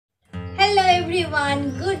everyone,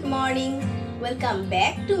 good morning. Welcome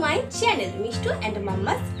back to my channel Mistu and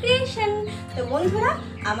Mama's Creation. তো বন্ধুরা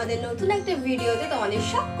আমাদের নতুন একটা ভিডিওতে তোমাদের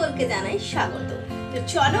সকলকে জানাই স্বাগত। তো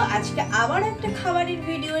চলো আজকে আবার একটা খাবারের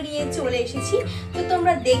ভিডিও নিয়ে চলে এসেছি। তো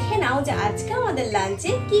তোমরা দেখে নাও যে আজকে আমাদের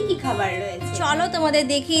লাঞ্চে কি কি খাবার রয়েছে। চলো তোমাদের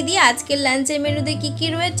দেখিয়ে দিই আজকের লাঞ্চের মেনুতে কি কি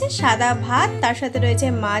রয়েছে। সাদা ভাত, তার সাথে রয়েছে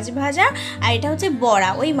মাছ ভাজা, আর এটা হচ্ছে বড়া।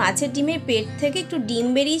 ওই মাছের ডিমের পেট থেকে একটু ডিম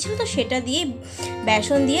বেরিয়েছিল, তো সেটা দিয়ে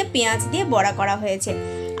বেসন দিয়ে পেঁয়াজ দিয়ে বড়া করা হয়েছে।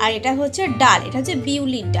 আর এটা হচ্ছে ডাল, এটা হচ্ছে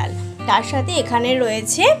বিউলির ডাল। তার সাথে এখানে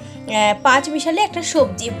রয়েছে 5 মিশালে একটা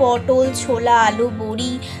সবজি, পটল, ছোলা, আলু,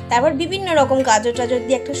 বড়ি, তারপর বিভিন্ন রকম গাজর টাজর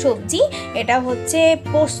দিয়ে একটা সবজি। এটা হচ্ছে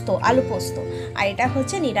পোস্ত, আলু পোস্ত। আর এটা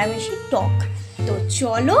হচ্ছে নিরামিষি টক। তো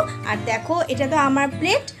চলো, আর দেখো এটা তো আমার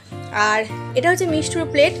প্লেট, আর এটা হচ্ছে মিষ্টুর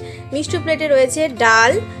প্লেট। মিষ্টুর প্লেটে রয়েছে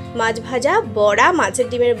ডাল, মাছ ভাজা, বড়া, মাছের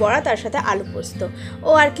ডিমের বড়া, তার সাথে আলু পোস্ত। ও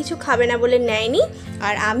আর কিছু খাবে না বলে নেয়নি,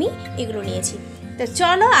 আর আমি এগুলো নিয়েছি। তো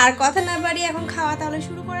চলো আর কথা না বাড়িয়ে এখন খাওয়া তাহলে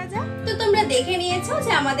শুরু করা যাক। তো তোমরা দেখে নিয়েছো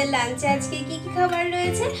যে আমাদের লাঞ্চে আজকে কি কি খাবার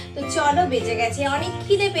রয়েছে। তো চলো, বেজে গেছে, অনেক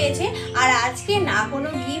খিদে পেয়েছে। আর আজকে না কোনো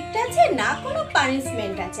গিফট আছে, না কোনো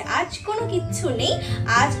পানিশমেন্ট আছে, আজ কোনো কিচ্ছু নেই।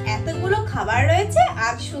 আজ এতগুলো খাবার রয়েছে,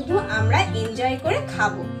 আজ শুধু আমরা এনজয় করে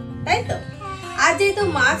খাবো, তাই তো? আর যেহেতু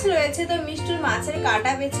মাছ রয়েছে, তো মিষ্টুর মাছের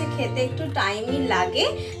কাটা বেছে খেতে একটু টাইমই লাগে,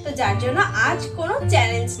 তো যার জন্য আজ কোনো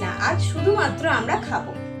চ্যালেঞ্জ না, আজ শুধুমাত্র আমরা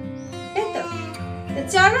খাবো, তাই তো? তো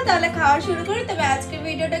চলো তাহলে খাওয়া শুরু করি। তবে আজকের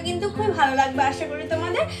ভিডিওটা কিন্তু খুব ভালো লাগবে আশা করি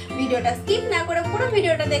তোমাদের। ভিডিওটা স্কিপ না করে পুরো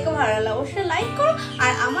ভিডিওটা দেখো, ভালো লাগলে অবশ্যই লাইক করো।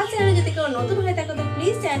 আর আমার চ্যানেলে যদি কেউ নতুন হয়ে থাকো তো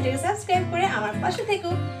প্লিজ চ্যানেলটাকে সাবস্ক্রাইব করে আমার পাশে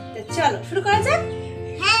থেকো। তো চলো শুরু করা যাক।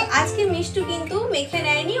 হ্যাঁ, আজকে মিষ্টু কিন্তু মেখে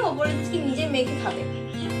নেয়নি, ও বলেছে নিজে মেখে খাবে।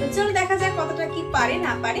 তো চলো দেখা যাক কতটা কি পারে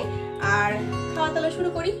না পারে। আর খাওয়া তাহলে শুরু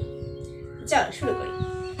করি, চলো শুরু করি।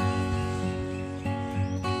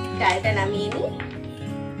 ডালটা নামিয়ে নিই,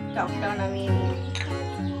 টকটাও নামিয়ে নিই।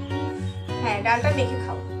 হ্যাঁ, ডালটা মেখে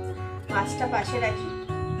খাও, মাছটা পাশে রাখি,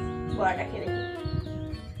 বড়াটা খেয়ে রাখি।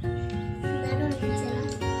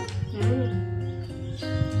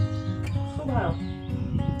 খুব ভালো।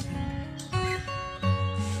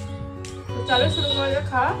 চলো শুরু করা যাক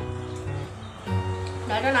খাওয়া।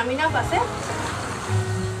 ডালটা নামি না পাশে।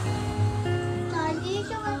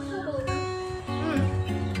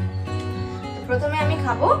 প্রথমে আমি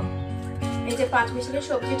খাবো এই যে 5 মিশালি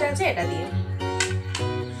সবজিটা আছে, এটা দিয়ে।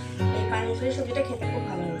 এই 5 মিশালি সবজিটা খেতে খুব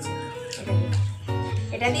ভালো হয়েছে।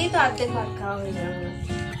 এটা দিয়ে তো অর্ধেক ভাত খাওয়া হয়ে যাবে না।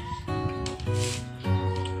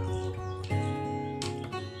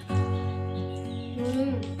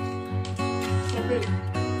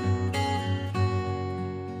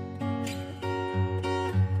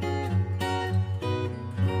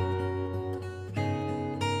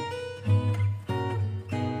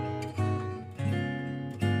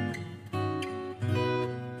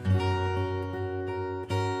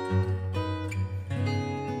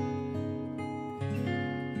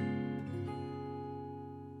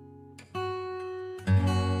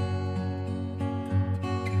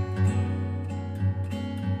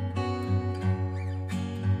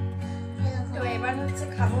 এবার হচ্ছে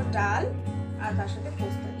খাবো ডাল আর তার সাথে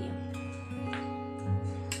পোস্ত দিয়ে।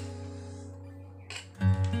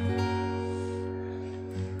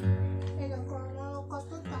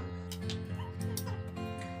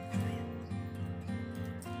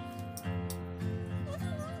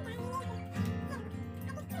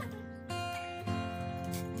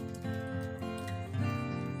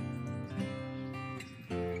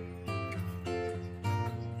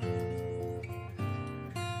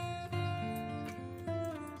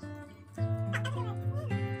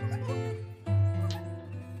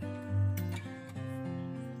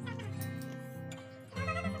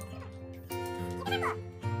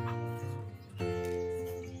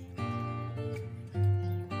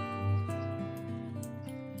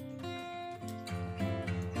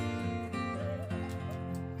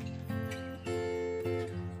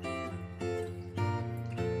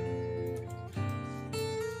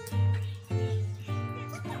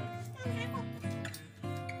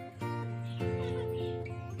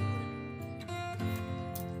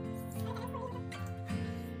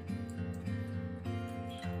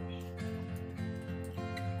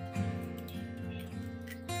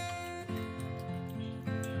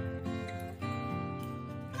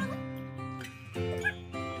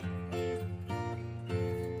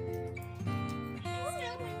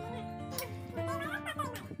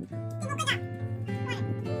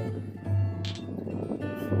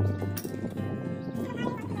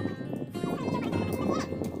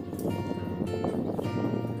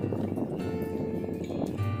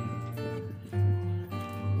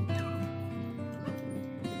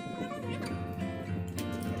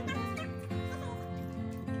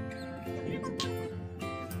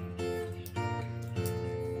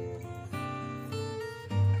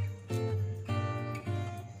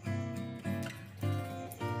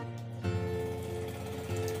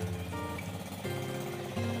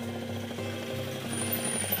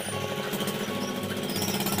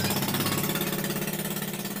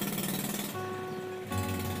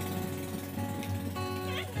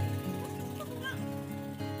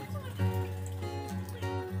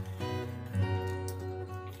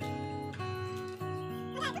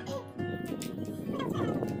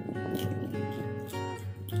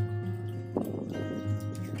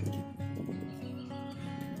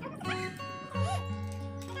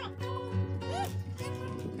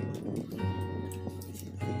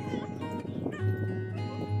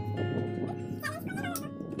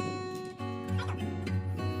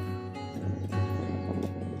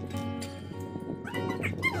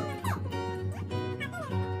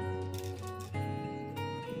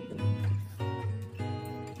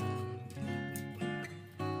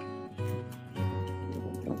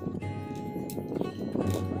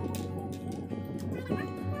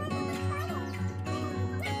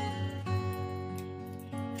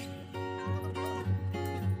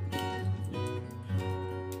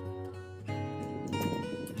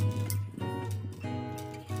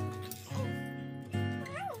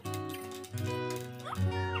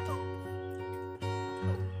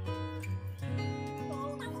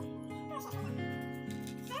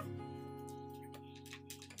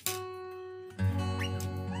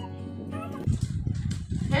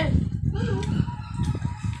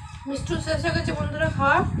 মিষ্টু শেষ হয়ে গেছে বন্ধুরা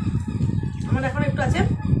খাওয়া। আমার এখন একটু আছে।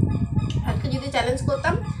 আজকে যদি চ্যালেঞ্জ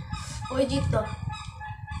করতাম ওই জিততো।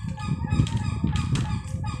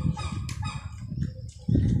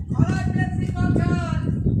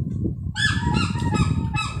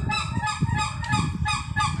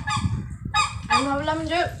 আমি ভাবলাম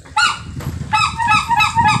যে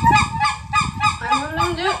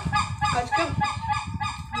আজকে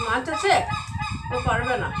মাছ আছে, ও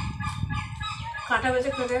পারবে না, কাঁটা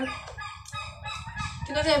বেঁচে খেতে।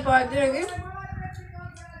 ঠিক আছে, পরের দিন আগে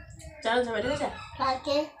চ্যালেঞ্জ হবে। ঠিক আছে,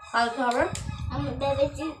 কালকে হবে আমি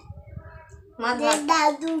ভেবেছি মাছ ভাত।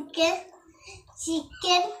 দাদুকে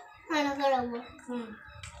চিকেন রান্না করাবো।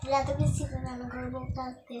 দাদুকে চিকেন রান্না করবো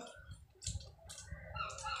কালকে।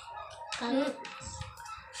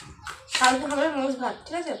 কালকে হবে মাছ ভাত।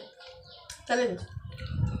 ঠিক আছে, চ্যালেঞ্জ।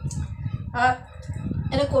 আর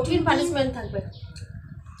এটা কঠিন পানিশমেন্ট থাকবে।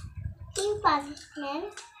 কি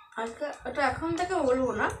পানিশমেন্ট? আজকে এটা এখন থেকে বলবো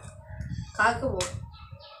না, কালকে বল।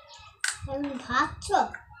 তুমি ভাবছো?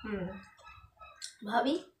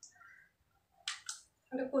 ভাবি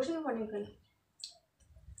এটা কঠিন পানিশমেন্ট।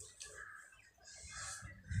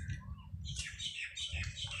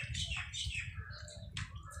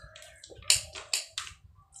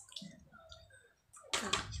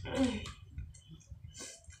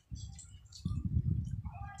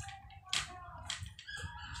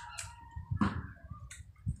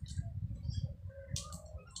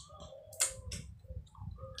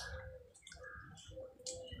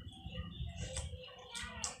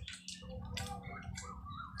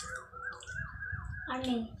 আর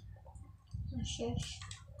নেই, শেষ।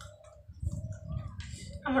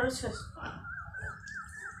 আমারও শেষ।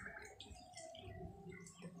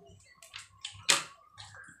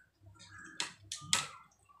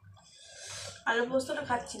 আলু পোস্তটা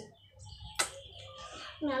খাচ্ছি।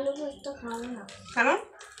 আলু পোস্ত খাবো না। কেন?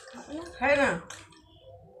 খাই না।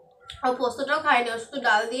 আর পোস্তটাও খাইনি, ও শুধু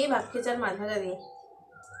ডাল দিয়ে ভাত খেয়েছে আর মাছ ভাজা দিয়ে,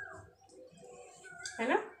 তাই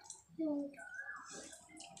না?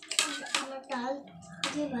 আমার ডাল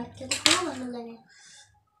দিয়ে ভাত খেতে খুব ভালো লাগে।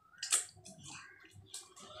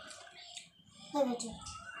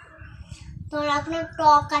 তোমার আপনার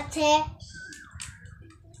টক আছে,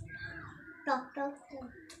 টক টক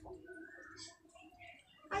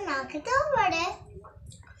আর না খেতেও পারে।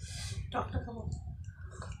 টকটা খাবো।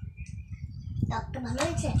 টকটা ভালো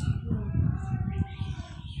হয়েছে।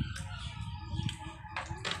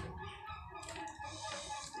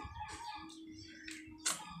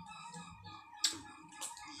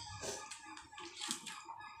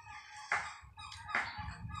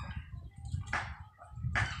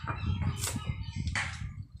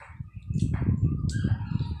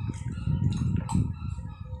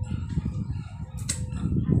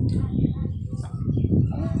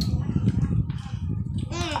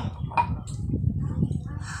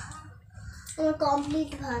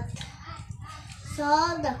 কমপ্লিট ভাত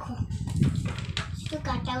সব দেখো, তো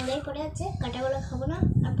কাঁটাগুলোই পড়ে আছে, কাঁটাগুলো খাবো না।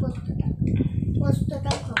 আর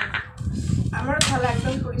পোস্তটাও খাবো না। আমার থালা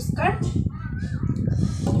একদম পরিষ্কার,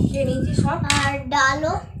 খেয়ে নিয়েছি সব। আর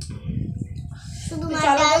ডালও শুধু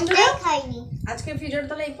ডালটাই খাইনি। আজকের ভিডিওটা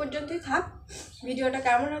তাহলে এই পর্যন্তই থাক। ভিডিওটা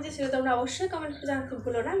কেমন হয়েছে সেটা তোমরা অবশ্যই কমেন্ট করে জানাতে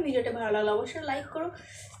ভুলো না। ভিডিওটা ভালো লাগলে অবশ্যই লাইক করো,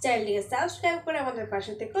 চ্যানেলটিকে সাবস্ক্রাইব করে আমাদের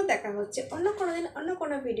পাশে থেকেও। দেখা হচ্ছে অন্য কোনো দিন অন্য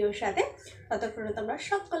কোনো ভিডিওর সাথে। ততক্ষণে তোমরা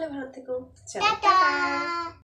সকলে ভালো থেকো। টাটা।